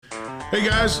Hey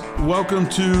guys, welcome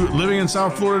to Living in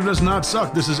South Florida Does Not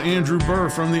Suck. This is Andrew Burr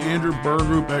from the Andrew Burr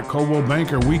Group at Coldwell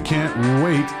Banker. We can't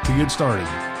wait to get started.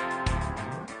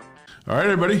 All right,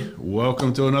 everybody,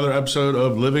 welcome to another episode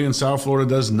of Living in South Florida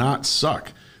Does Not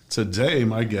Suck. Today,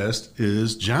 my guest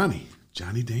is Johnny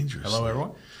Dangerous. Hello,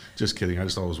 everyone. Just kidding. I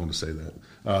just always want to say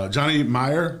that. Johnny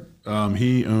Meier,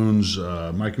 he owns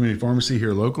My Community Pharmacy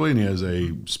here locally, and he has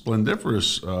a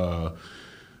splendiferous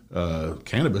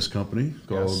cannabis company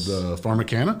called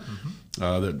Pharmacana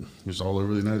that is all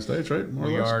over the United States, right?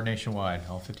 We are nationwide,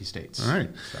 all 50 states. All right.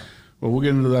 So. Well, we'll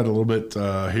get into that a little bit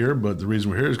here, but the reason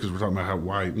we're here is because we're talking about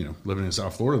why living in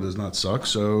South Florida does not suck.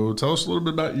 So tell us a little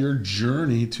bit about your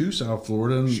journey to South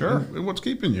Florida and what's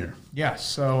keeping you here. Yeah,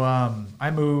 so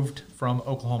I moved from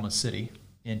Oklahoma City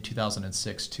in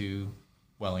 2006 to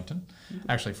Wellington.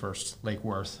 Actually, first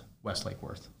West Lake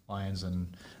Worth, Lyons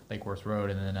and Lake Worth Road,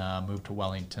 and then moved to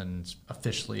Wellington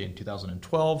officially in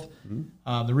 2012.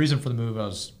 The reason for the move, I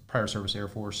was prior service Air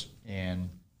Force, and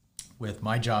with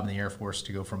my job in the Air Force,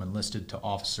 to go from enlisted to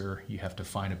officer, you have to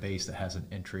find a base that has an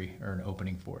entry or an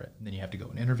opening for it. And then you have to go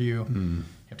and interview. You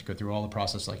have to go through all the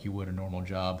process like you would a normal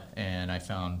job. And I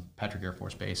found Patrick Air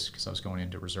Force Base because I was going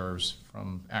into reserves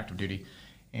from active duty.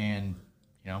 And,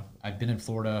 I've been in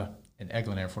Florida and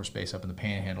Eglin Air Force Base up in the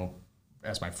Panhandle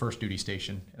as my first duty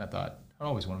station. And I thought, I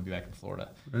always want to be back in Florida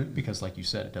because, like you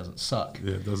said, it doesn't suck.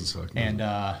 Yeah, it doesn't suck. And,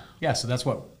 so that's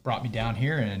what brought me down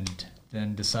here, and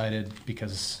then decided,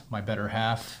 because my better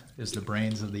half is the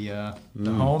brains of the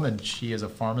home, and she is a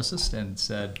pharmacist, and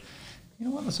said, you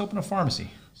know what, let's open a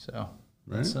pharmacy. So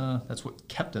that's what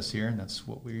kept us here, and that's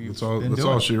what we've been doing. That's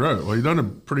all she wrote. Well, you've done a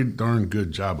pretty darn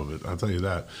good job of it, I'll tell you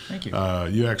that. Thank you.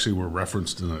 You actually were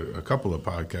referenced in a couple of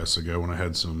podcasts ago when I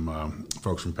had some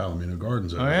folks from Palomino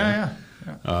Gardens over there.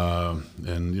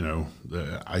 And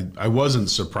I wasn't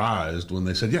surprised when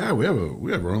they said, "Yeah, we have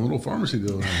our own little pharmacy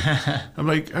deal." I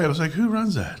was like, "Who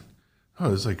runs that?"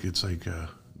 Oh, it's like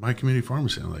My Community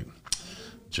Pharmacy. I'm like,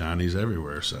 Johnny's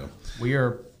everywhere. So we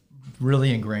are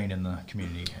really ingrained in the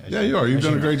community. Yeah, you are. You've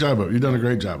done a great job of it. You've done a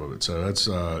great job of it. So that's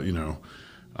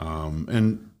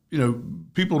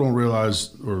people don't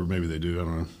realize, or maybe they do. I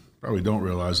don't know. Probably don't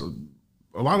realize a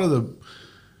lot of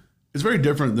it's very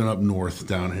different than up north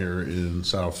down here in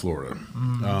South Florida.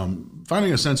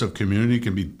 Finding a sense of community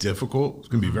can be difficult. It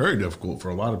can be very difficult for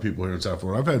a lot of people here in South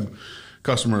Florida. I've had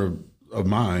customers of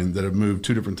mine that have moved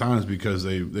 2 different times because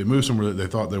they moved somewhere that they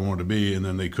thought they wanted to be, and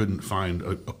then they couldn't find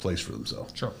a place for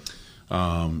themselves. Sure.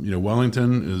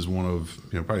 Wellington is one of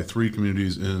probably 3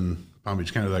 communities in Palm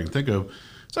Beach County that I can think of.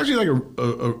 It's actually like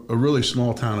a really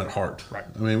small town at heart. Right.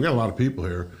 I mean, we got a lot of people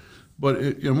here.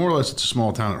 But more or less, it's a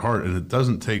small town at heart, and it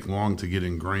doesn't take long to get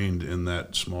ingrained in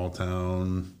that small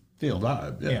town feel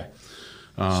vibe. Yeah.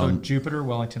 So Jupiter,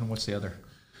 Wellington, what's the other?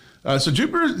 So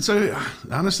Jupiter. So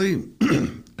honestly,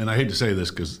 and I hate to say this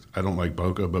because I don't like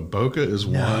Boca, but Boca is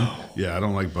one. Yeah, I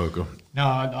don't like Boca. No,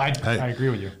 I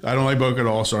agree with you. I don't like Boca at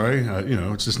all. Sorry,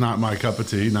 it's just not my cup of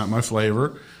tea, not my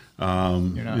flavor. You're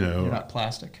not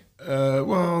plastic.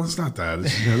 Well, it's not that.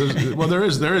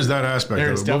 There is that aspect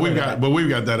of it. But we've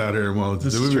got that out here in Wellington.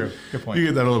 This is true. Good point. You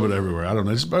get that a little bit everywhere. I don't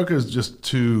know. Boca is just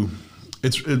too.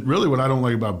 Really what I don't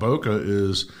like about Boca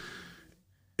is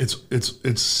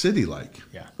it's city like.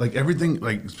 Yeah. Like everything.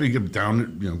 Like speaking of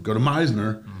down, go to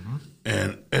Meisner,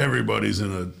 and everybody's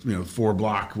in a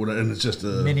 4-block, and it's just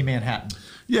a mini Manhattan.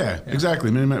 Yeah,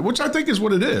 exactly. Which I think is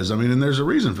what it is. I mean, and there's a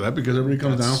reason for that because everybody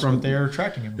comes down from. What they're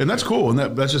attracting him. And that's cool. And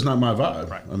that's just not my vibe.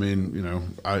 Right. I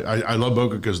mean, I love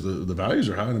Boca because the values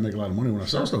are high and I make a lot of money when I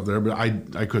sell stuff there, but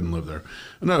I couldn't live there.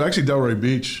 No, actually Delray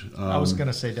Beach. I was going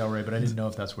to say Delray, but I didn't know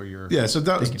if that's where you're. Yeah, so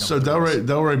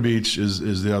Delray Beach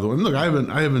is the other one. Look, I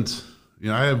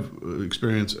have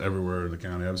experience everywhere in the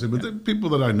county, obviously, but the people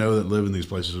that I know that live in these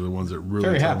places are the ones that really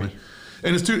very happy. Me.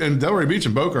 And and Delray Beach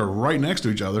and Boca are right next to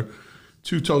each other.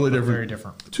 Two totally different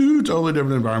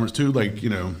environments.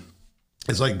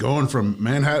 It's like going from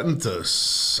Manhattan to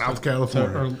South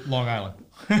California or Long Island.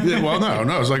 Yeah, well, no,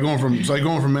 it's like going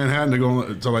from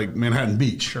Manhattan to like Manhattan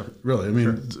Beach. Sure, really. I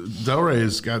mean,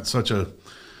 Delray's got such a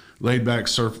laid back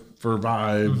surfer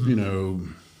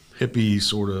vibe. Hippie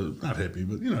sort of, not hippie,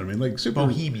 but you know what I mean, like super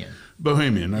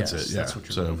Bohemian. That's it. Yeah, that's what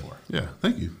you're looking for. Yeah,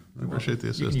 thank you. I appreciate the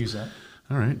assist. You can use that.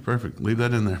 All right, perfect. Leave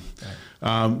that in there.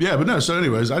 Right. But no. So,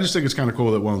 anyways, I just think it's kind of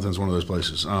cool that Wellington's one of those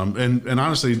places. And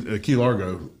honestly, Key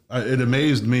Largo, it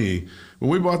amazed me when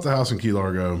we bought the house in Key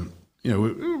Largo.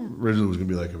 Originally it was going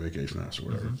to be like a vacation house or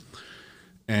whatever.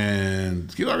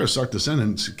 And Key Largo sucked us in.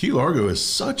 And Key Largo is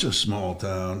such a small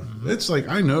town. It's like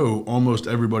I know almost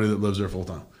everybody that lives there full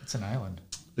time. It's an island.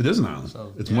 It is an island.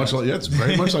 So, it's much like it's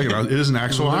very much like an island. It is an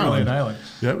actual island. An island.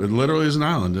 Yep, it literally is an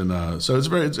island, and so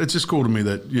it's just cool to me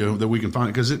that that we can find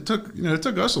it, because it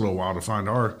took us a little while to find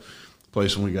our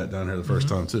place when we got down here the first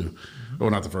time too. Well,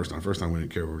 not the first time. First time we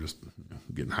didn't care. We were just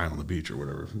getting high on the beach or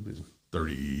whatever.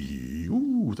 30,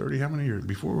 how many years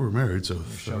before we were married? So,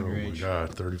 oh my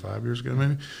God, 35 years ago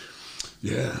maybe.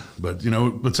 Yeah, but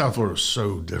South Florida is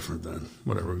so different than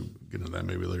whatever. We'll get into that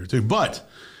maybe later too. But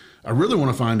I really want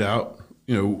to find out,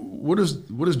 what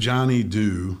does Johnny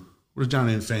do? What does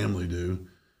Johnny and family do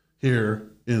here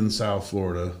in South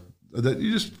Florida that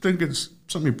you just think it's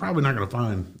something you're probably not going to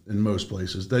find in most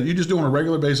places, that you just do on a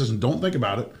regular basis and don't think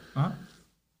about it?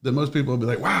 That most people will be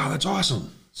like, wow, that's awesome.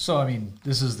 So, I mean,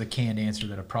 this is the canned answer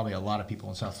that probably a lot of people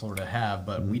in South Florida have,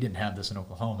 but we didn't have this in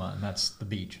Oklahoma, and that's the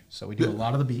beach. So we do a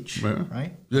lot of the beach,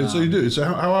 right? Yeah, so you do. So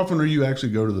how often are you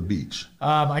actually go to the beach?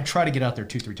 I try to get out there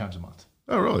 2-3 times a month.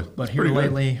 Oh, really? But here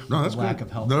lately, lack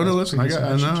of health. No, listen,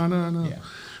 I know. Yeah.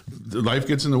 Life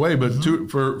gets in the way, but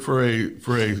for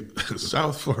a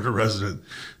South Florida resident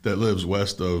that lives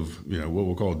west of what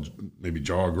we'll call maybe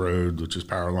Jog Road, which is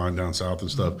power line down south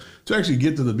and stuff, to actually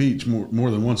get to the beach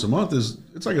more than once a month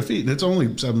it's like a feat, and it's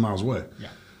only 7 miles away.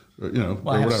 Yeah. Well,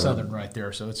 I have Southern right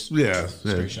there, so it's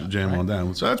shot, jam on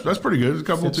down. So that's pretty good. A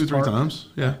couple, 2-3 times.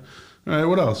 Yeah. All right.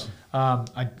 What else?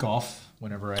 I golf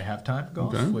whenever I have time to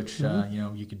golf, which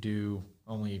you could do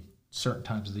only certain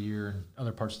times of the year in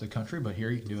other parts of the country, but here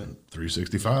you can do it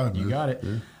 365. You got it.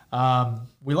 Yeah.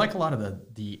 We like a lot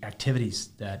of the activities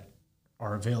that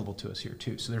are available to us here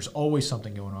too. So there's always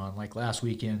something going on. Like last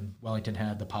weekend, Wellington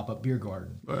had the pop-up beer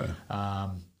garden.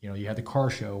 You had the car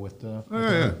show with the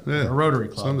Rotary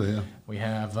Club. Sunday, yeah. We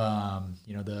have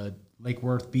the Lake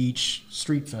Worth Beach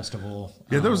Street Festival.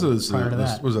 Yeah, that was prior to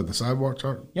that. Was that the Sidewalk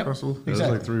Festival? Exactly. It was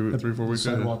like three, 4 weeks.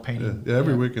 Sidewalk painting. Yeah,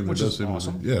 every weekend. Which is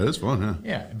awesome. Yeah, it's fun.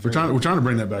 Yeah. We're trying to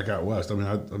bring that back out west. I mean,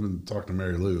 I've been talking to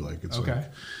Mary Lou. Like it's okay.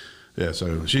 Yeah,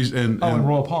 so she's and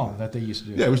Royal Palm that they used to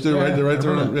do. Yeah, we still right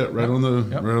on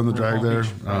the drag there.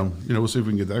 We'll see if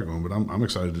we can get that going. But I'm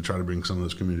excited to try to bring some of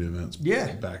those community events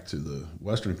back to the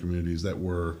western communities that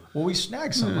were. Well, we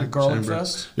snagged something like Garlic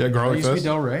Fest. Yeah, Garlic Fest. It used to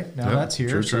be Delray. Now that's here.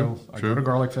 True, so I go to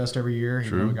Garlic Fest every year.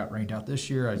 We got rained out this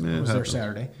year. I was there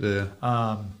Saturday.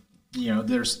 Yeah.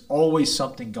 There's always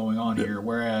something going on here.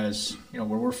 Whereas where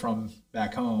we're from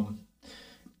back home.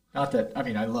 Not that, I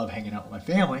mean, I love hanging out with my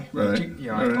family. Right.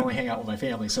 But, I can only hang out with my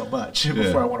family so much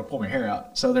before I want to pull my hair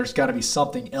out. So there's got to be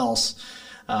something else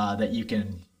that you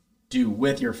can do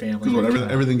with your family. Because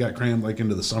everything got crammed like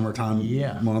into the summertime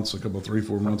months, a couple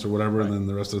 3-4 months or whatever, and then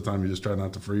the rest of the time you just try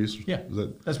not to freeze. Yeah,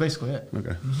 that's basically it.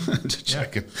 Okay, just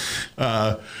checking.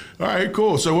 All right,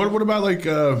 cool. So what about like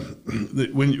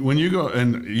when you go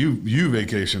and you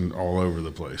vacation all over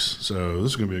the place? So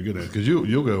this is gonna be a good one because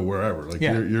you'll go wherever. Like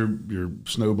you're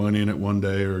snow bunnying it one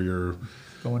day, or you're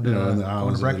going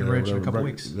to Breckenridge in a couple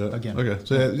weeks again. Okay,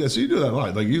 so you do that a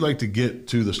lot. Like you like to get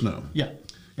to the snow. Yeah.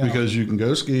 Because you can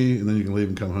go ski and then you can leave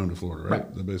and come home to Florida, right?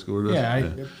 That's basically what it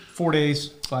is. Yeah, 4 days,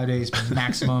 5 days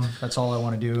maximum. That's all I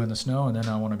want to do in the snow, and then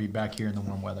I want to be back here in the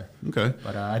warm weather. Okay.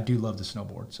 But I do love the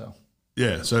snowboard, so.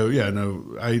 Yeah. So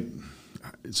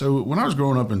So when I was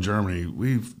growing up in Germany,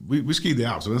 we skied the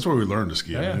Alps, and that's where we learned to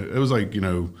ski. Yeah. It was like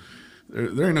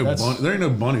there ain't no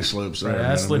bunny slopes there.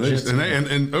 That's legit.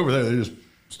 And over there they just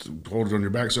hold it on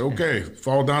your back. So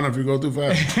fall down if you go too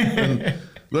fast. And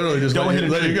literally just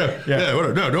let you go. Yeah.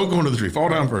 Whatever. No, don't go into the tree. Fall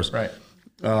down first. Right.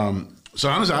 So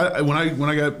honestly, when I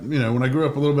grew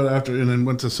up a little bit after, and then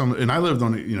went to and I lived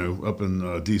on up in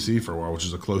DC for a while, which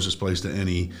is the closest place to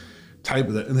any type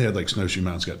of that. And they had like Snowshoe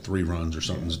Mountain's got 3 runs or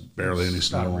something. There's barely any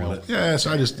snow on it. Yeah.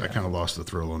 So I kind of lost the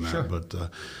thrill on that. Sure.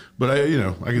 But I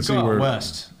can see where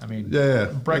west. I mean,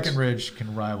 Breckenridge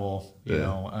can rival,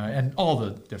 and all the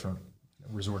different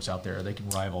resorts out there, they can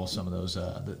rival some of those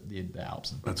the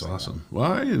Alps. And that's awesome.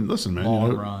 Well, hey, listen, man.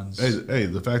 Long runs. Hey,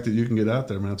 the fact that you can get out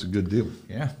there, man, it's a good deal.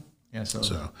 Yeah.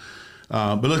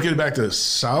 But let's get back to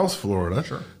South Florida.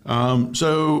 Sure.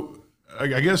 So I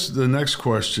guess the next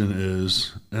question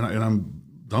is, and I'm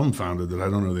dumbfounded that I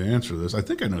don't know the answer to this. I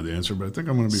think I know the answer, but I think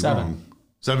I'm going to be wrong.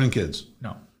 7 kids.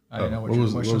 No. I didn't know what your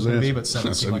question was going to be, but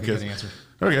 7 seemed like a good answer.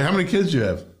 Okay, how many kids do you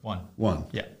have? 1.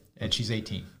 Yeah, and she's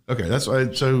 18. Okay, that's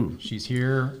right. So she's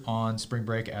here on spring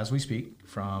break as we speak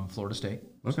from Florida State.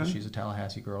 Okay, so she's a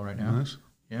Tallahassee girl right now. Nice.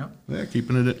 Yeah. Yeah,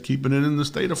 keeping it in the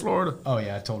state of Florida. Oh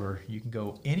yeah, I told her you can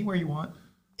go anywhere you want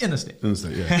in the state. In the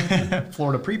state, yeah.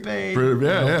 Florida prepaid.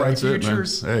 Bright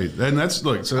futures. Hey, and that's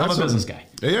I'm a business guy.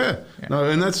 Yeah. No,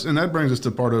 and that brings us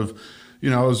to part of,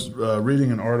 I was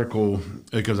reading an article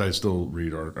because I still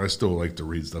read art. I still like to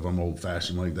read stuff. I'm old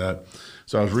fashioned like that.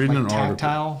 So I was reading an article.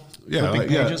 Tactile. Yeah,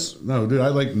 pages? No, dude, I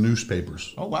like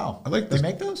newspapers. Oh wow, I like they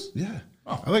make those. Yeah.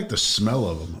 Oh. I like the smell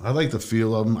of them. I like the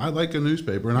feel of them. I like a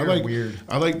newspaper, and I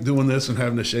like doing this and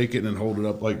having to shake it and then hold it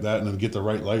up like that and then get the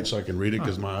right light so I can read it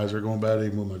because my eyes are going bad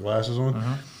even with my glasses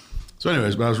on. So,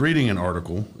 anyways, but I was reading an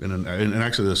article in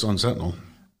actually the Sun Sentinel,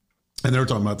 and they were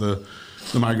talking about the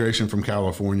migration from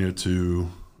California to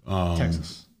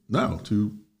Texas. No,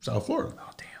 to South Florida.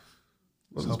 Oh damn!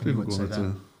 Well, those people going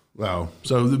to. Wow.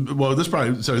 So, this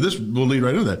will lead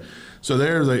right into that. So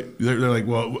they're like,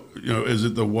 well, is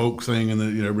it the woke thing? And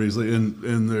then everybody's like,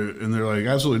 and they're like,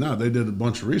 absolutely not. They did a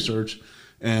bunch of research,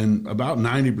 and about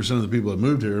 90% of the people that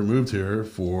moved here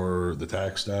for the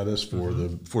tax status, for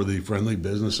the friendly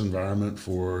business environment,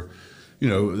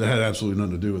 that had absolutely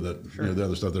nothing to do with it. Sure. The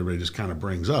other stuff that everybody just kind of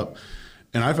brings up,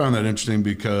 and I found that interesting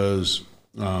because.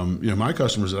 My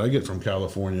customers that I get from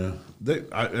California,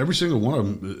 every single one of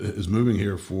them is moving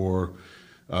here for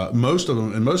most of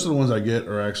them, and most of the ones I get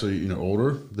are actually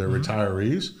older. They're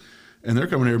retirees, and they're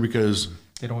coming here because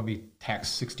they don't want to be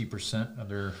taxed 60% of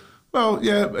their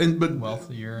wealth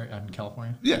a year in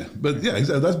California. Yeah, but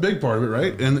exactly, that's a big part of it,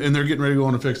 right? And they're getting ready to go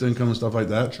on a fixed income and stuff like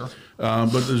that. Sure.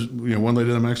 But there's one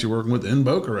lady that I'm actually working with in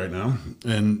Boca right now,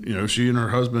 and she and her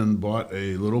husband bought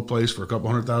a little place for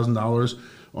 $200,000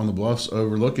 on the bluffs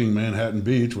overlooking Manhattan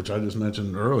Beach, which I just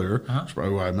mentioned earlier. That's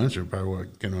probably why I mentioned it, probably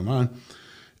what came to my mind,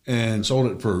 and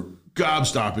sold it for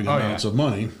gobstopping amounts of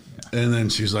money. Yeah. And then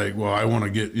she's like, well, I want to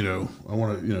get,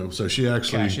 so she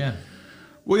actually. Cash in.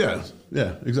 Well,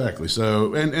 yeah, exactly.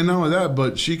 So, and not only that,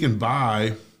 but she can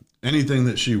buy anything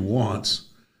that she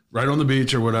wants right on the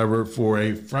beach or whatever for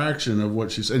a fraction of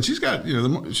what she's, and she's got,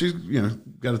 she's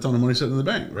got a ton of money sitting in the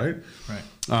bank, right?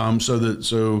 Right.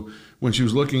 So when she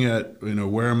was looking at,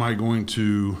 where am I going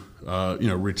to,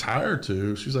 retire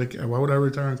to, she's like, why would I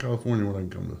retire in California when I can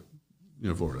come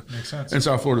to, Florida? Makes sense. And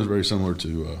South Florida is very similar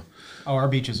to. Our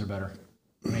beaches are better.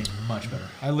 I mean, much better.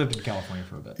 I lived in California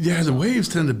for a bit. Yeah, the waves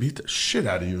tend to beat the shit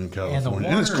out of you in California.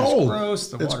 And it's cold.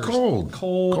 Gross. It's cold.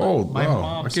 Cold. My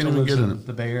mom I can't still even lives get in in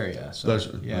the Bay Area. So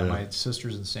my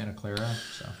sister's in Santa Clara.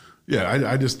 So. Yeah,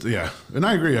 I just and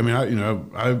I agree. I mean,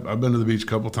 I've been to the beach a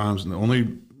couple times, and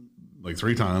only like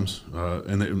 3 times,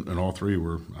 and all 3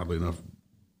 were oddly enough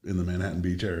in the Manhattan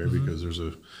Beach area because there's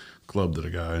a club that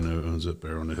a guy I know owns up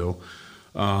there on the hill.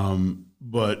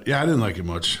 But yeah, I didn't like it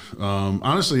much.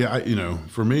 Honestly,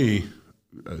 for me,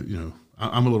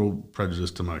 I'm a little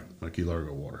prejudiced to my Key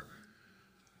Largo water.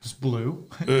 It's blue.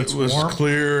 It was warm.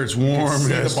 Clear. It's warm.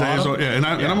 Yeah, it stays on, and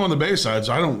I'm on the bay side,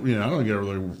 so I don't get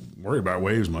really worry about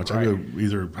waves much. Right. I go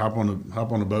either hop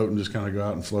on the boat and just kind of go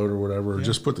out and float or whatever, or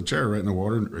just put the chair right in the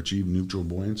water and achieve neutral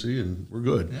buoyancy, and we're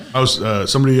good. Yeah.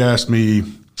 Somebody asked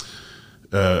me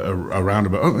a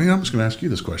roundabout. I'm just going to ask you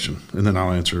this question, and then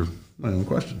I'll answer my own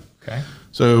question. Okay.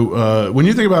 So when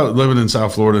you think about living in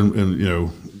South Florida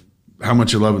and how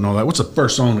much you love it and all that, what's the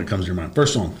first song that comes to your mind?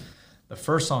 First song. The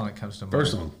first song that comes to mind.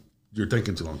 First song. You're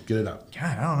thinking too long. Get it out.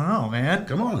 God, I don't know, man.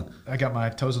 Come on. I got my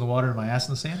toes in the water and my ass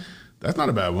in the sand. That's not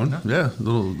a bad one. No. Yeah,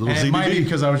 little and ZBB. it might be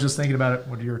because I was just thinking about it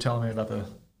when you were telling me about the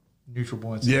neutral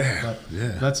buoyancy. Yeah.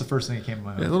 That's the first thing that came to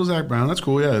my mind. Yeah, little Zach Brown. That's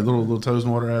cool. Yeah, little toes in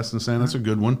the water, ass in the sand. That's a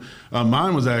good one.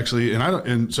 Mine was actually, I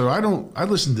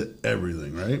listen to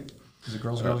everything, right? Is it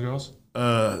girls?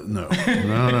 No,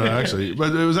 actually,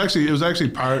 but it was actually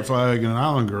Pirate Flag and an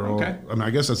Island Girl. Okay. I mean, I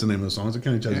guess that's the name of the song. It's a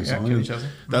Kenny Chesney song. Kenny Chesney.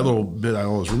 That little bit I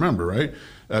always remember, right?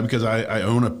 Because I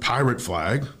own a pirate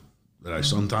flag that I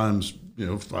sometimes,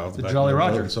 fly off the back Jolly of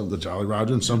Roger. The Jolly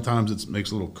Roger, and sometimes it makes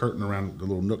a little curtain around the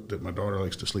little nook that my daughter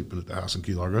likes to sleep in at the house in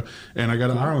Key Largo. And I got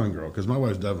an Island Girl because my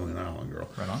wife's definitely an Island Girl.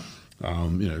 Right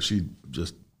on. She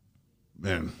just,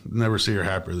 never see her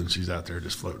happier than she's out there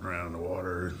just floating around in the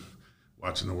water and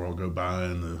watching the world go by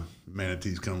and the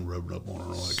manatees come rubbing up on her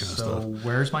and all that kind of stuff. So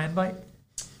where's my invite?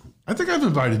 I think I've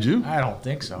invited you. I don't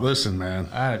think so. Listen, man.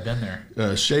 I've been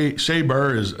there. Shea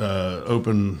Burr is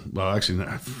open. Well, actually,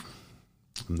 I'm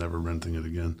never renting it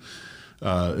again.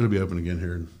 It'll be open again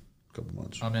here in a couple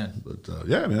months. I'm in. But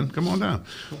yeah, man, come on down.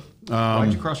 Cool.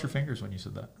 Why'd you cross your fingers when you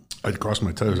said that? I'd cross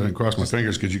my toes. I didn't cross my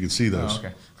fingers because you could see those. Oh,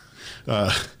 okay.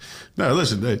 No,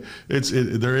 listen.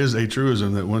 There is a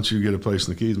truism that once you get a place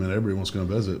in the Keys, man, everybody wants to come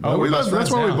visit.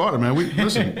 That's why we bought it, man.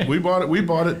 We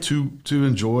bought it to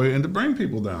enjoy and to bring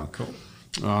people down. Cool.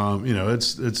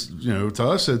 It's to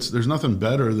us, there's nothing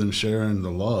better than sharing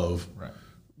the love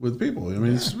with people. I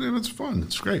mean, it's fun.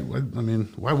 It's great. I mean,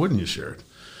 why wouldn't you share it?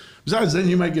 Besides, then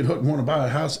you might get hooked and want to buy a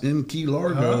house in Key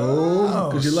Largo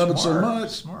because you love it so much.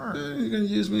 Smart. You're going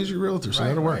to use me as your realtor, so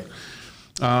that'll work.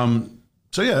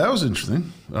 So yeah, that was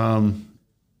interesting. What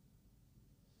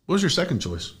was your second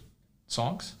choice?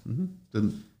 Songs.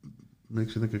 Didn't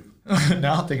makes you think of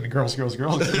Now I'm thinking of girls.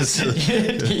 well, that's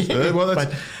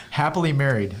But happily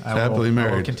married. I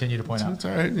will continue to point out. That's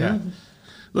all right. Yeah.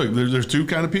 Look, there's two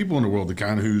kind of people in the world: the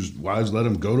kind whose wives let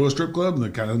them go to a strip club, and the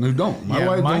kind who don't. My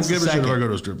wife don't give a shit if I go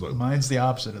to a strip club. Mine's the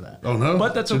opposite of that. Oh no,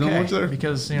 but that's you okay don't want there?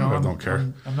 because I don't care.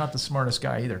 I'm not the smartest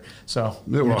guy either. So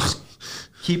Yeah, well,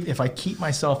 if I keep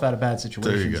myself out of bad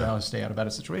situations, I'll stay out of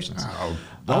bad situations.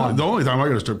 the only time I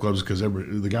go to strip clubs is because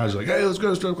the guys are like, "Hey, let's go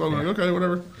to a strip club." I'm like, "Okay,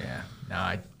 whatever." Yeah, no,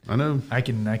 I know. I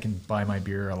can buy my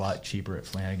beer a lot cheaper at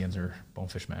Flanagan's or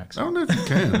Bonefish Max. I don't know if you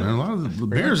can, man. A lot of the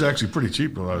beer is actually pretty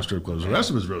cheap at a lot of strip clubs. The rest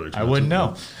of it's really expensive. I wouldn't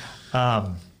know.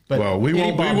 But well, we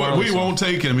won't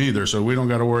take him either, so we don't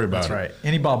got to worry about it. That's right.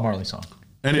 Any Bob Marley song.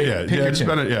 I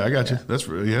got you. That's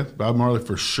Bob Marley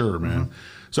for sure, man.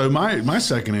 So my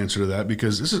second answer to that,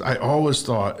 because I always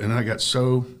thought, and I got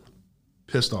so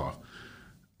pissed off.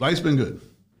 Life's been good.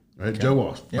 Right, Joe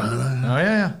Walsh. Yeah. Oh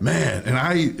yeah. Man,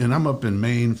 and I'm up in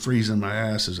Maine freezing my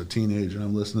ass as a teenager, and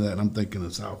I'm listening to that, and I'm thinking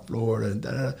of South Florida, and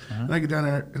and I get down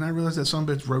there, and I realize that some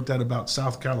bitch wrote that about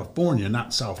South California,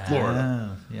 not South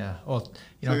Florida. Yeah. Well,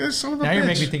 now you're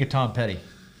making me think of Tom Petty.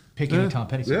 Tom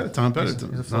Petty. Yeah, Tom Petty.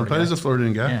 Tom Petty's a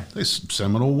Floridian guy. Yeah. They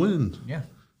Seminole Wind. Yeah.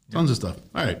 Tons of stuff.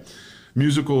 All right.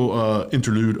 Musical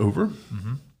interlude over.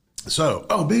 So,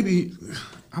 baby,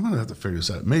 I'm going to have to figure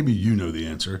this out. Maybe you know the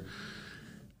answer.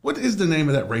 What is the name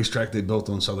of that racetrack they built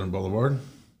on Southern Boulevard?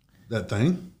 That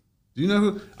thing? Do you know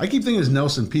who? I keep thinking it's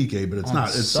Nelson Piquet, but it's not.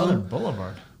 It's Southern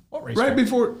Boulevard. What racetrack? Right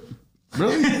before.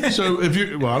 Really? So I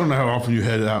don't know how often you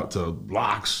head out to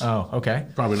Locks. Oh, okay.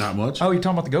 Probably not much. Oh, you're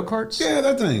talking about the go-karts? Yeah,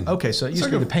 that thing. Okay, so it used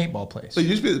to be the paintball place. It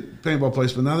used to be the paintball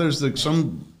place, but now there's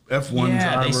some F1 driver or something.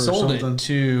 Yeah, they sold it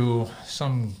to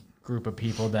some group of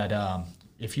people that,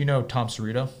 if you know Tom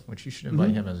Cerrito, which you should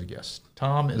invite him as a guest.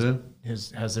 Tom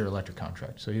has their electric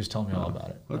contract, so he was telling me all about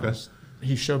it. Okay.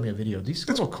 He showed me a video. These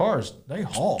little cars, they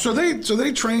haul. So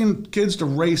they train kids to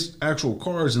race actual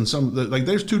cars, and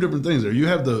there's two different things there. You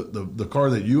have the car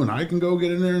that you and I can go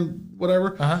get in there and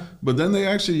whatever, but then they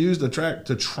actually use the track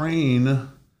to train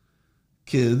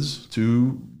kids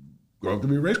to grow up to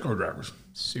be race car drivers.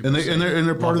 Super and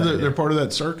they're part of they're part of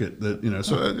that circuit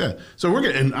that so we're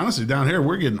getting, honestly, down here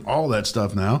we're getting all that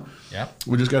stuff now.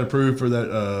 We just got approved for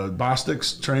that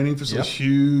Bostic's training facility.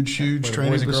 Huge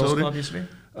training Boys and facility. Girls Club used to be?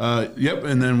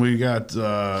 And then we got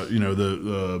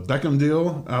the Beckham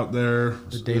deal out there.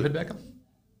 The David Beckham,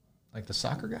 like the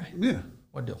soccer guy. Yeah.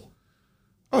 What deal?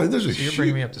 Oh, there's a. So you're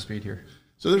bringing me up to speed here.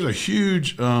 So there's a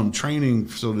huge training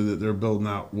facility that they're building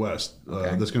out west.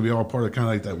 That's going to be all part of kind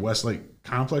of like that Westlake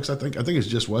complex. I think it's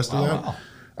just west of that. Wow.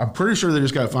 I'm pretty sure they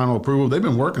just got final approval. They've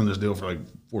been working this deal for like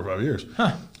 4 or 5 years.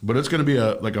 But it's going to be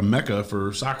a mecca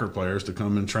for soccer players to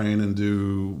come and train and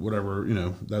do whatever,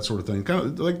 that sort of thing. Kind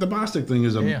of like the Bostic thing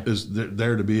is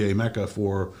there to be a mecca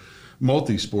for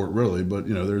multi-sport, really. But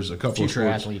there's a couple future of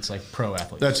sports. athletes, like pro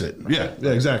athletes. That's it. Yeah,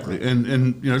 exactly.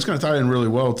 And it's going to tie in really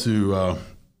well to.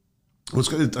 I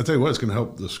tell you what, it's going to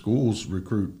help the schools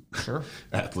recruit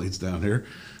athletes down here.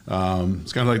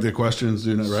 It's kind of like the questions,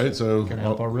 right? So going to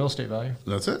help our real estate value.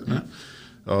 That's it. Yeah.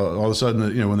 All of a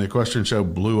sudden, when the equestrian show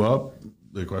blew up,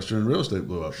 the equestrian real estate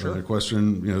blew up. And the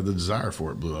equestrian, the desire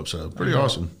for it blew up. So pretty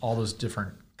awesome. All those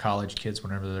different college kids,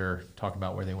 whenever they're talking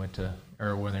about where they went to,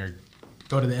 or when they're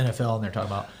go to the NFL and they're talking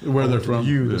about where they're from,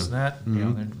 this and that.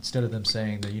 Instead of them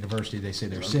saying the university, they say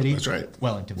their city. That's right.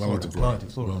 Wellington, Florida. Wellington,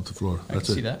 Florida. I can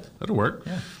see that. That'll work.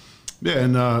 Yeah. Yeah,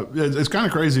 and it's kind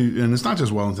of crazy, and it's not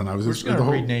just Wellington. We're just going to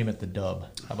rename it the Dub.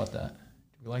 How about that?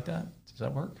 Do we like that? Does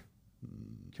that work?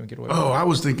 Can we get away with that? I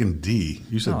was thinking D.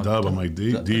 You said Dub. I'm like,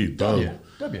 D, Dub. W.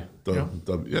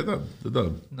 Dub. Yeah, the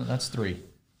Dub. No, that's 3.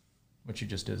 What you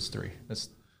just did is 3. That's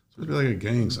supposed to be like a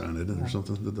gang sign, isn't it, or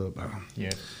something? The Dub.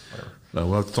 Yeah, whatever.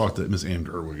 We'll have to talk to Miss Ann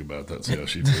Gerwig about that, see how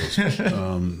she feels.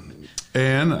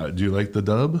 And do you like the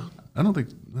Dub? I'm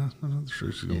not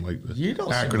sure she's going to like the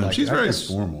acronym. Like she's very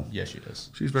formal. Yes, she does.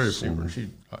 She's very formal. She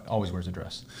always wears a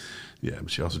dress. Yeah, but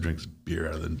she also drinks beer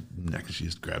out of the neck, and she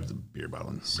just grabs the beer bottle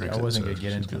and drinks it. I wasn't going to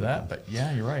get into that, but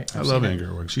yeah, you're right. I love Ann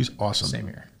Gerwig. She's awesome. Same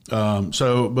here.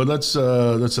 But let's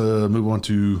move on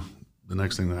to the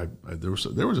next thing that there was a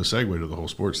segue to the whole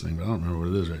sports thing, but I don't remember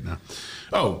what it is right now.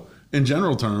 Oh, in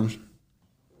general terms,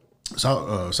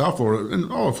 South Florida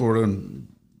and all of Florida, and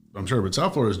I'm sure, but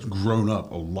South Florida has grown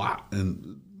up a lot,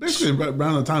 and basically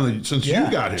around the time since you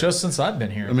got here, just since I've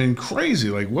been here. I mean, crazy.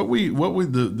 Like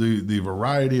the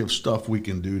variety of stuff we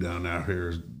can do down out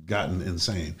here has gotten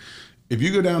insane. If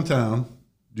you go downtown,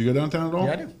 do you go downtown at all?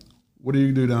 Yeah, I do. What do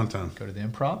you do downtown? Go to the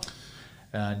Improv,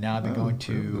 Now I've been going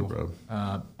to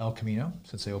El Camino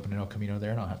since they opened in El Camino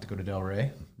there, and I'll have to go to Del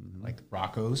Rey, like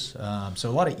Rocco's. So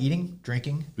a lot of eating,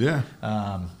 drinking. Yeah.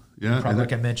 Probably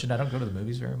like I mentioned, I don't go to the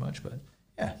movies very much, but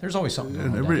yeah, there's always something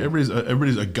going on.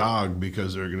 Everybody's agog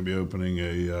because they're going to be opening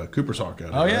a Cooper's Hawk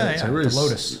out. Oh yeah, so the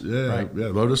Lotus. Yeah, right. Yeah,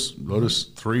 Lotus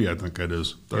 3, I think it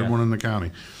is. Third one in the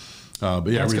county. But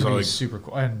yeah, it's going to be super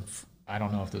cool. And I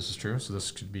don't know if this is true, so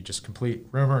this could be just complete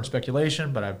rumor and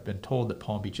speculation, but I've been told that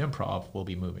Palm Beach Improv will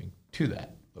be moving to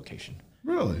that location.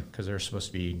 Really? Because they're supposed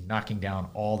to be knocking down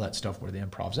all that stuff where the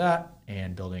Improv's at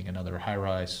and building another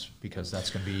high-rise because that's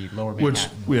going to be lower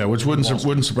Manhattan. Which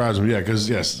wouldn't surprise me. Yeah, because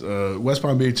yes, West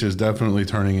Palm Beach is definitely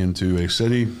turning into a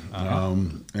city,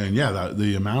 and yeah,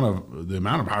 the amount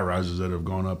of high-rises that have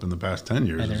gone up in the past 10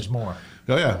 years. And there's more.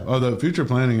 Oh yeah. Oh, the future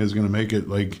planning is going to make it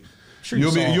like. Sure,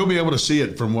 you'll be able to see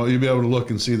it from you'll be able to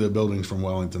look and see the buildings from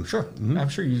Wellington. Sure, I'm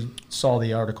sure you saw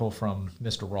the article from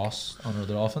Mr. Ross, owner of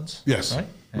the Dolphins. Yes, right,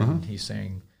 and he's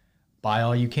saying, "Buy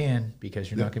all you can because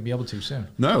you're not going to be able to soon."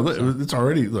 No, it's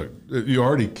already you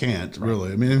already can't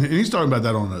really. I mean, and he's talking about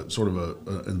that on a sort of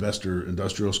a investor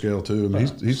industrial scale too. I mean,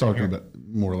 he's talking about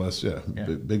more or less,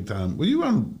 big time. Well,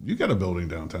 you got a building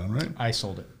downtown, right? I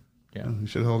sold it. Yeah, you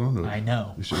should have held on to it. I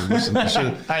know. You should have listened.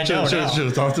 Should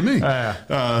have talked to me.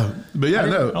 But yeah,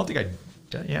 I don't think I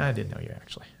didn't know you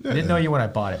actually. I didn't know you when I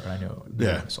bought it, but I know.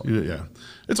 Yeah,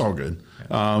 it's all good.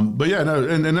 But yeah, no,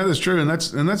 and that is true, and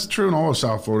that's true in all of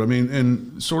South Florida. I mean,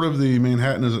 in sort of the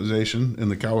Manhattanization and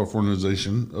the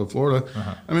Californiization of Florida.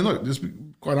 I mean, look, just be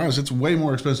quite honest, it's way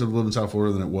more expensive to live in South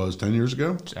Florida than it was 10 years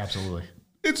ago. Absolutely.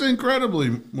 It's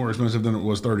incredibly more expensive than it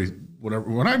was 30, whatever.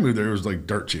 When I moved there, it was like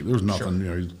dirt cheap. There was nothing,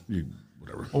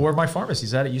 whatever. Well, where my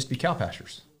pharmacy's at, it used to be cow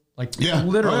pastures. Like,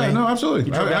 literally. Oh, yeah, no,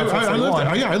 absolutely.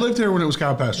 I lived here when it was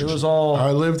cow pastures. It was all I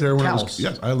lived here when cows. it was,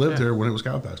 yes, I lived here when it was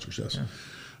cow pastures, yes.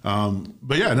 Yeah.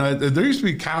 But yeah, no, there used to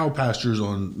be cow pastures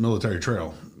on Military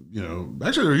Trail.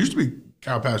 Actually, there used to be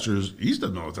cow pastures east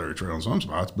of Military Trail in some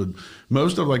spots, but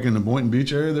most of, like, in the Boynton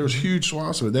Beach area, there was huge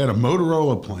swaths of it. They had a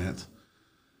Motorola plant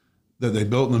that they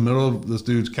built in the middle of this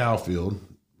dude's cow field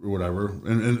or whatever.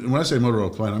 And when I say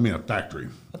Motorola plant, I mean a factory.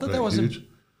 I thought that was huge.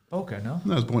 Okay, no?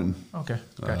 No, it was Boynton. Okay,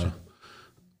 gotcha.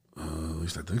 At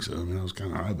least I think so. I mean, I was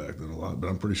kind of high back then a lot, but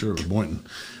I'm pretty sure it was Boynton.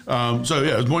 So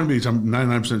yeah, it was Boynton Beach. I'm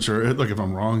 99% sure. Look, if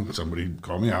I'm wrong, somebody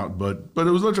call me out. But it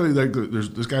was literally like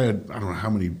this guy had, I don't know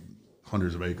how many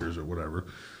hundreds of acres or whatever.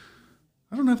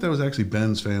 I don't know if that was actually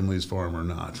Ben's family's farm or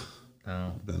not.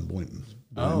 Oh. Ben Boynton.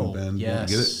 Ben, yes.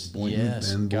 Get it? Boynton,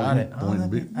 yes. Ben, got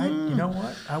Boynton, it. You know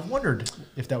what? I wondered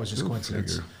if that was just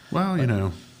coincidence. Figure.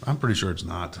 Well, I'm pretty sure it's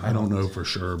not. I don't know for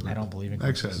sure. But I don't believe in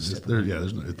coincidences.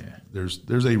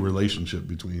 There's a relationship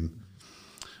between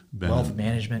Ben wealth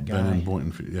management guy. Ben and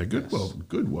Boynton. Yeah, good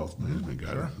wealth management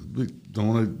guy. Sure. Don't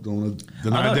want to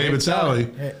deny David Sally,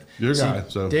 your guy.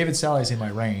 So David Sally's in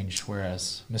my range,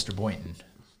 whereas Mr. Boynton,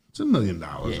 it's $1 million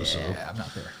or so. Yeah, I'm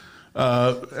not there.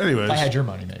 Anyways, if I had your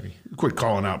money, maybe. Quit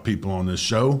calling out people on this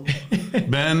show.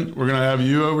 Ben, we're going to have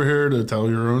you over here to tell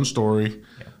your own story,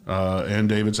 and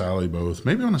David Sally both.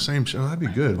 Maybe on the same show. That'd be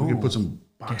good. We could put some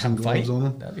boxing gloves on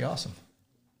them. That'd be awesome.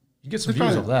 You get some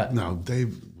views of that. No,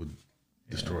 Dave would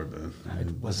destroy Ben. I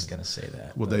wasn't going to say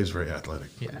that. Well, Dave's very athletic.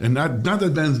 Yeah. And not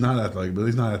that Ben's not athletic, but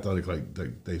he's not athletic like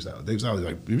Dave Sally. Dave Sally's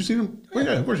like, have you seen him? Well,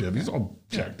 yeah, of course you have. He's all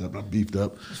jacked up, not beefed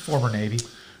up. Former Navy.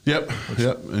 Yep.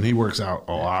 And he works out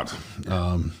a lot.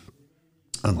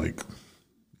 I'm like,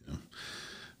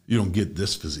 you don't get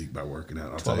this physique by working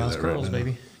out. I'll tell you that curls, right now.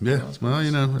 Baby. Yeah. Well,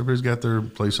 everybody's got their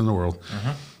place in the world.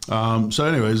 So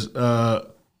anyways, I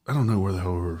don't know where the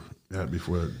hell we were at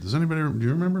before that. Do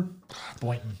you remember?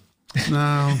 Boynton.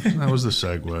 No, that was the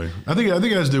segue. I think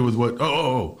it has to do with what,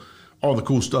 all the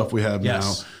cool stuff we have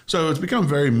now. So it's become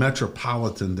very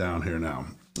metropolitan down here now.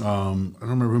 I don't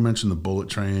remember who mentioned the bullet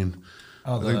train.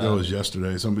 I think that was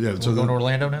yesterday. So going to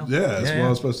Orlando now? Yeah,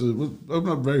 it's supposed to open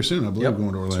up very soon, I believe,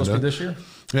 going to Orlando. Supposed to be this year?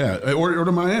 Yeah, or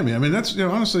to Miami. I mean, that's,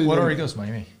 honestly. What already goes to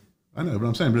Miami? I know, but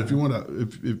I'm saying, but if you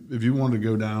want to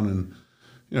go down and,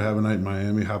 have a night in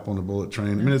Miami, hop on the bullet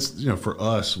train. I mean, it's, for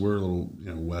us, we're a little,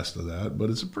 west of that, but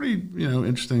it's a pretty,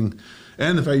 interesting.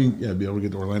 And if I can be able to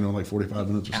get to Orlando in like 45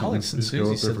 minutes or Alex something, just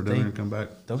go up there for dinner and come back.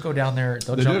 They'll go down there,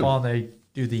 they'll jump on, they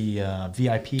do the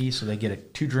VIP, so they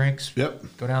get 2 drinks. Yep.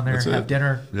 Go down there, have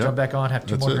dinner, jump back on, have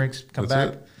 2 more drinks, come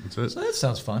back. That's it. So that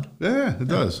sounds fun. Yeah, it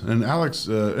does. And Alex,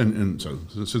 and so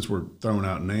since we're throwing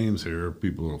out names here,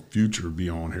 people will future be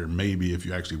on here. Maybe if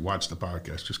you actually watch the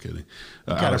podcast, just kidding.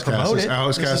 Alex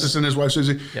Cassis and his wife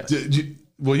Susie. Yes.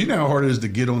 Well, you know how hard it is to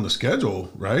get on the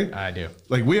schedule, right? I do.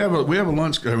 Like we have a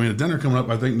lunch, a dinner coming up,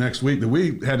 I think next week that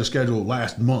we had to schedule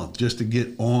last month just to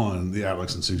get on the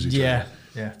Alex and Susie train. Yeah.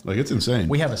 Yeah. Like, it's insane.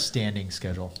 We have a standing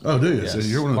schedule. Oh, do you? Yes. So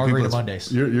you're one of the Margarita people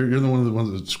Mondays. You're the one of the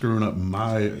ones that's screwing up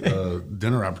my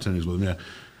dinner opportunities with them. Yeah.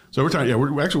 So we're trying. Yeah,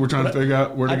 we're trying to figure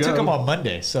out where to go. I took him on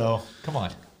Monday, so come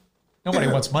on. Nobody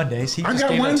wants Mondays. He just got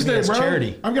gave Wednesday, it to me as bro.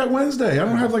 charity. I've got Wednesday. I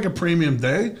don't have like a premium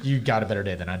day. You got a better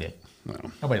day than I did. No.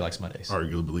 Nobody likes Mondays.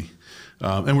 Arguably.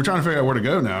 And we're trying to figure out where to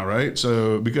go now, right?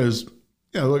 So, because,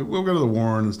 like, we'll go to the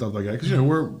Warren and stuff like that. Because,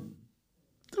 we're, I don't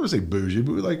want to say bougie,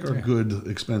 but we like our good,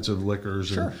 expensive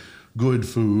liquors and good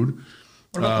food.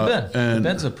 What about the Ben? The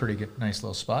Ben's a pretty good, nice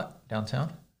little spot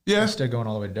downtown. Yeah. Instead of going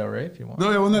all the way to Delray if you want.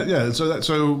 No, yeah, well,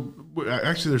 so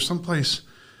actually there's some place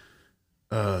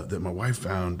that my wife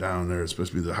found down there. It's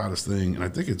supposed to be the hottest thing. And I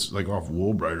think it's like off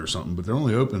Woolbright or something, but they're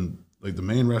only open, like the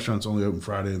main restaurant's only open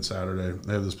Friday and Saturday.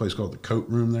 They have this place called the Coat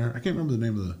Room there. I can't remember the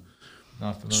name of the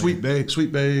Sweet Bay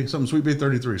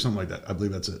 33, something like that. I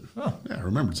believe that's it. Oh. Yeah, I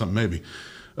remembered something maybe.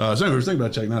 So anyway, I was thinking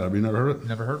about checking that out. Have you never heard of it?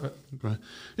 Never heard of it. Okay.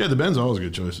 Yeah, the Ben's always a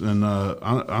good choice. And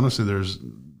honestly, I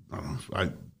don't know,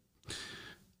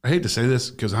 I hate to say this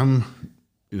because I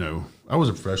was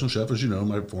a professional chef, as you know, in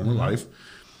my former life.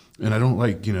 And I don't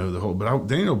like, the whole, but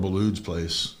Daniel Boulud's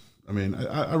place, I mean,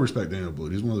 I respect Daniel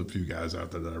Boulud. He's one of the few guys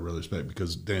out there that I really respect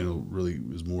because Daniel really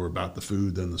is more about the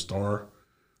food than the star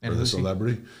or the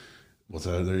celebrity. Well,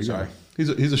 there you go. He's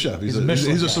a chef. He's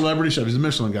a celebrity chef. He's a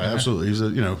Michelin guy. Absolutely. He's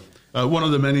one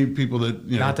of the many people that,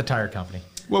 Not the tire company.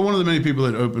 Well, one of the many people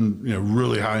that opened,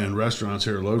 really high-end restaurants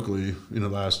here locally in the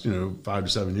last, 5 to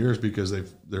 7 years because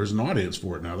there's an audience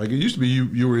for it now. Like it used to be,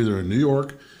 you were either in New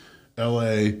York,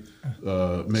 L.A.,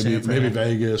 maybe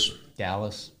Vegas,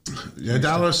 Dallas. Yeah,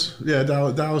 Dallas. Yeah,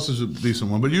 Dallas is a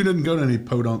decent one, but you didn't go to any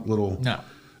podunk little. No.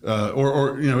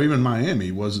 Or even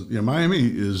Miami was. Miami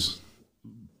is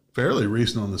fairly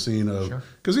recent on the scene of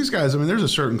because these guys. I mean, there's a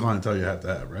certain clientele you have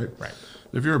to have, right? Right.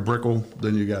 If you're a Brickell,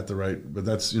 then you got the right. But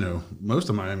that's most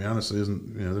of Miami honestly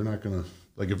isn't. They're not going to.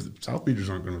 Like if the South Beachers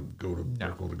aren't going to go to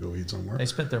Brickell to go eat somewhere. They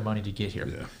spent their money to get here.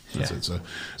 Yeah, that's it. So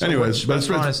anyways, but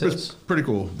it's pretty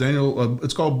cool. Daniel,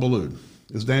 it's called Boulud.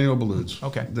 It's Daniel Boulud's.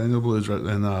 Okay. Daniel Boulud's, right?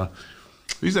 And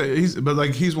he's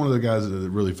one of the guys that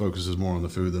really focuses more on the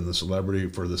food than the celebrity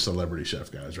for the celebrity chef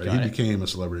guys, right? He became a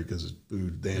celebrity because his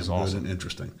food damn good and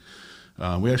interesting.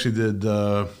 We actually did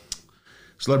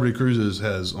Celebrity Cruises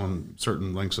has on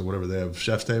certain links or whatever they have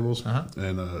chef tables,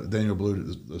 and Daniel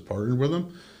Boulud is partnered with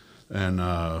them. And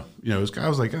this guy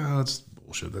was like, "Oh, that's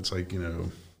bullshit. That's like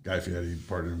Guy Fieri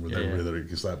partnering with everybody that he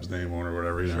can slap his name on or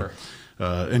whatever." Sure.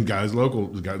 And guys local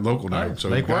now. Right. So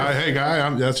Guy,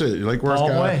 that's it. Lake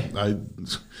Worth guy.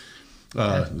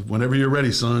 Whenever you're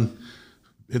ready, son,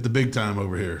 hit the big time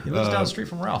over here. He lives down the street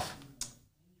from Ralph.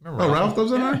 Remember Ralph? Ralph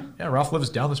lives in there? Yeah, Ralph lives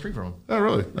down the street from him. Oh,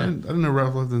 really? Yeah. I didn't know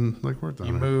Ralph lived in Lake Worth.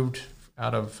 He moved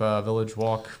out of Village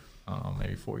Walk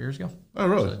maybe 4 years ago. Oh,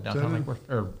 really? So downtown Lake Worth,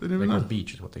 or Lake Worth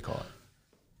Beach is what they call it.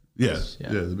 Yes.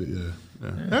 Yeah.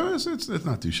 It's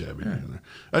not too shabby. Yeah.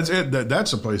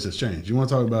 That's a place that's changed. You want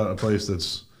to talk about a place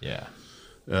that's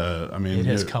I mean, it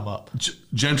has come up.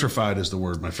 Gentrified is the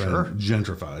word, my friend. Sure.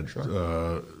 Gentrified. Sure.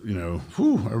 I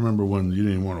remember when you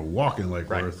didn't even want to walk in Lake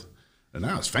Worth, and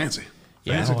now it's fancy.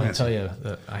 Yeah, I want to tell you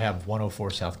that I have 104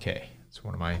 South K. It's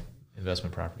one of my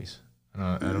investment properties.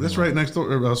 That's right next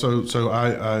door. So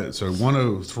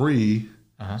 103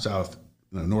 South,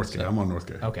 North K. I'm on North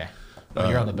K. Okay. Well,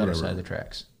 you're on the better side of the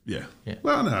tracks. Yeah.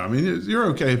 Well, no, I mean you're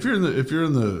okay if you're in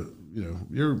the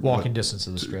you're walking distance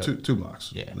of the strip. 2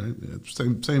 blocks. Yeah. Right?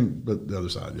 Same, but the other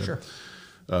side. Yeah. Sure.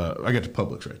 I got to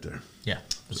Publix right there. Yeah,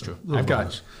 that's true. I've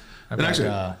got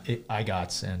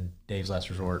IGOTS and Dave's Last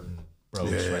Resort and Rose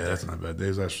right there. That's not bad.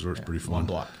 Dave's Last Resort's pretty fun. 1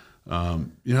 block. I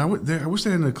wish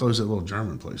they hadn't closed that little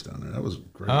German place down there. That was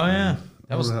great. Oh yeah.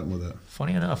 What happened with that?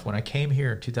 Funny enough, when I came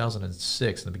here in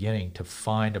 2006 in the beginning to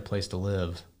find a place to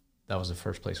live, that was the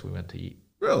first place we went to eat.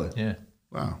 Really? Yeah.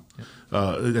 Wow.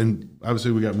 Yeah. And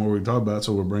obviously we got more we can talk about,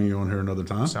 so we'll bring you on here another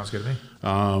time. Sounds good to me.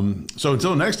 So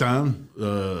until next time,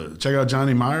 check out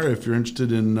Johnny Meier if you're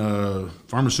interested in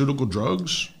pharmaceutical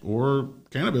drugs or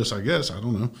cannabis, I guess. I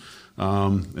don't know.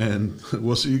 And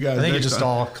we'll see you guys next time. I think it's just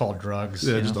all called drugs.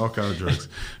 Yeah, just all kind of drugs.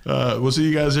 We'll see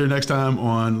you guys here next time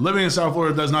on Living in South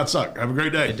Florida Does Not Suck. Have a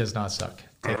great day. It does not suck.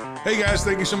 Hey guys,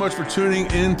 thank you so much for tuning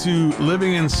into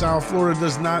Living in South Florida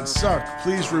Does Not Suck.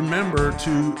 Please remember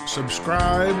to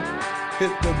subscribe,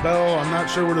 hit the bell. I'm not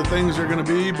sure what the things are going to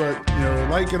be, but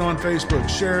like it on Facebook,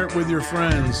 share it with your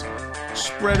friends,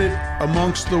 spread it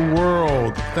amongst the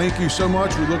world. Thank you so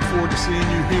much. We look forward to seeing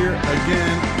you here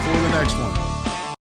again for the next one.